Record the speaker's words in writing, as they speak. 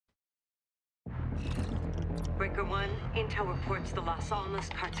Breaker 1, intel reports the Almas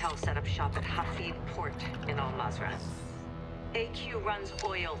Cartel set up shop at Hafid port in Al Mazrah. AQ runs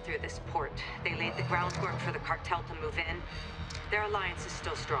oil through this port. They laid the groundwork for the cartel to move in. Their alliance is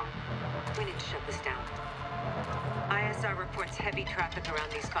still strong. We need to shut this down. ISR reports heavy traffic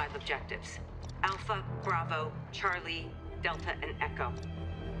around these 5 objectives. Alpha, Bravo, Charlie, Delta, and Echo.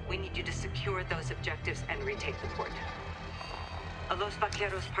 We need you to secure those objectives and retake the port. A Los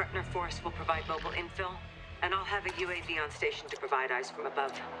Vaqueros partner force will provide mobile infill, and I'll have a UAV on station to provide eyes from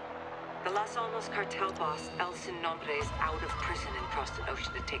above. The Las Almas cartel boss, El Sin Nombre, is out of prison and crossed an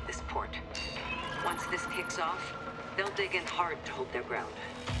ocean to take this port. Once this kicks off, they'll dig in hard to hold their ground.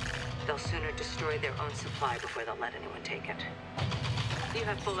 They'll sooner destroy their own supply before they'll let anyone take it. You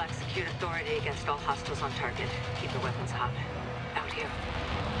have full execute authority against all hostiles on target. Keep your weapons hot. Out here.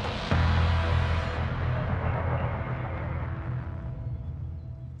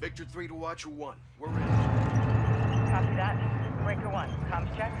 Victor 3 to Watcher 1. We're in. Copy that. Breaker 1,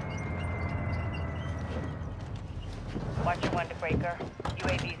 comms check. Watcher 1 to Breaker.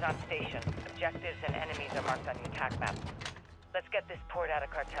 UAVs on station. Objectives and enemies are marked on the attack map. Let's get this port out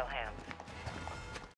of cartel hands.